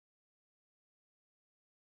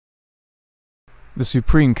The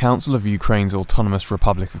Supreme Council of Ukraine's Autonomous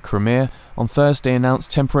Republic of Crimea on Thursday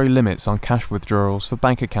announced temporary limits on cash withdrawals for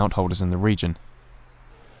bank account holders in the region.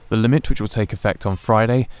 The limit, which will take effect on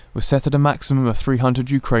Friday, was set at a maximum of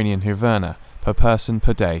 300 Ukrainian hryvnia per person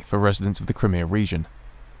per day for residents of the Crimea region.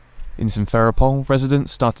 In Simferopol,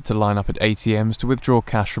 residents started to line up at ATMs to withdraw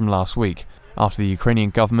cash from last week, after the Ukrainian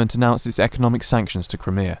government announced its economic sanctions to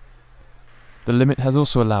Crimea. The limit has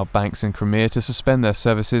also allowed banks in Crimea to suspend their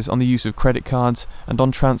services on the use of credit cards and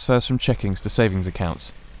on transfers from checkings to savings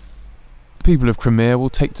accounts. The people of Crimea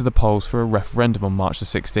will take to the polls for a referendum on March the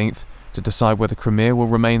 16th to decide whether Crimea will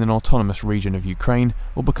remain an autonomous region of Ukraine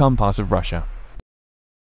or become part of Russia.